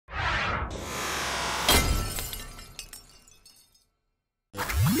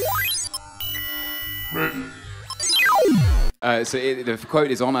The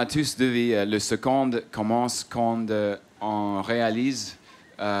quote is: On a tous de vie. Le seconde commence quand on réalise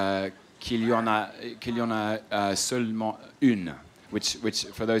qu'il y en a seulement une. Which,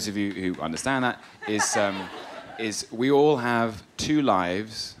 for those of you who understand that, is we all have two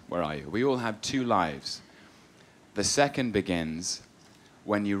lives. Where are you? We all have two lives. The second begins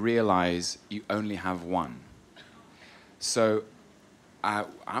when you realize you only have one. So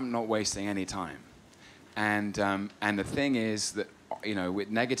I'm not wasting any time. And the thing is that, you know, with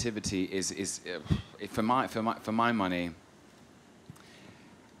negativity is for my money,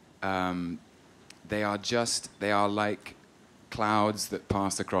 they are like clouds that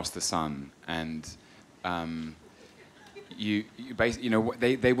pass across the sun, and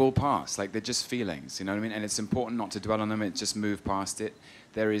they will pass. Like, they're just feelings, you know what I mean? And it's important not to dwell on them and just move past it.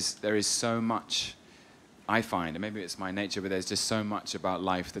 There is so much, I find, and maybe it's my nature, but there's just so much about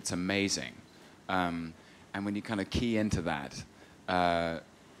life that's amazing. And when you kind of key into that, I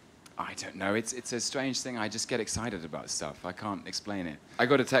don't know, it's a strange thing. I just get excited about stuff. I can't explain it. I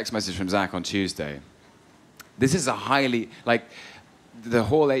got a text message from Zac on Tuesday. This is a highly, like, the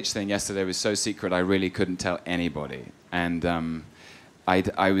Hall H thing yesterday was so secret I really couldn't tell anybody. And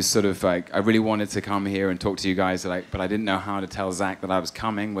I was sort of like, I really wanted to come here and talk to you guys, like, but I didn't know how to tell Zac that I was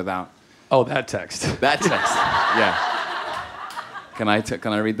coming without... Oh, that text. That text, yeah. Can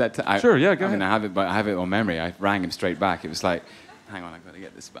I read that? Sure, yeah, go ahead. I mean, I have it on memory. I rang him straight back. It was like, hang on, I've got to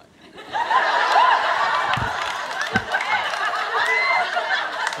get this back.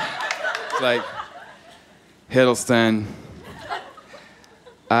 It's like, Hiddleston,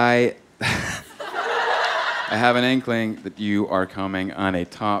 I have an inkling that you are coming on a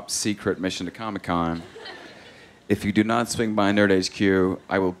top secret mission to Comic-Con. If you do not swing by Nerd HQ,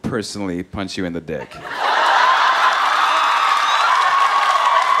 I will personally punch you in the dick.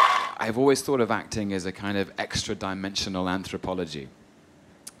 I've always thought of acting as a kind of extra-dimensional anthropology,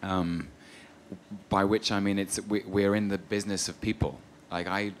 by which I mean we're in the business of people.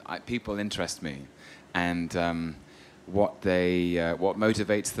 Like, people interest me, and what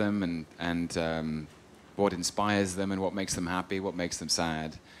motivates them, and what inspires them, and what makes them happy, what makes them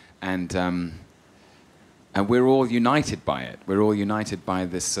sad, and we're all united by it. We're all united by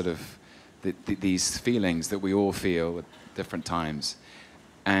this sort of these feelings that we all feel at different times.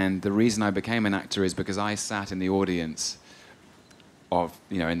 And the reason I became an actor is because I sat in the audience of,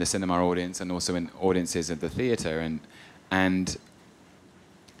 you know, in the cinema audience, and also in audiences at the theater, and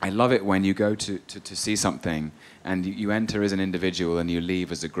I love it when you go to see something and you enter as an individual and you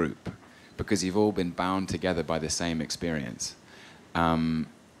leave as a group, because you've all been bound together by the same experience.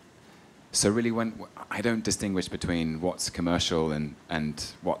 So really, when I don't distinguish between what's commercial and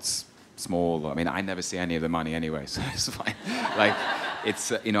what's small. I mean, I never see any of the money anyway, so it's fine. Like,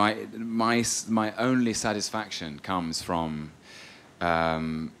 it's you know, my only satisfaction comes from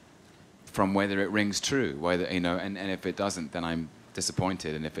whether it rings true, whether, you know, and if it doesn't, then I'm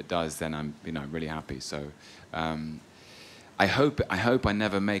disappointed, and if it does, then I'm, you know, really happy. So I hope I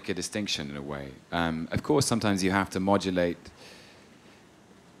never make a distinction in a way. Of course, sometimes you have to modulate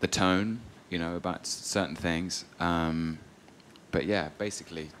the tone, you know, about certain things. But yeah,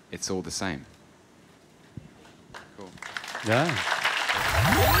 basically, it's all the same. Cool. Yeah.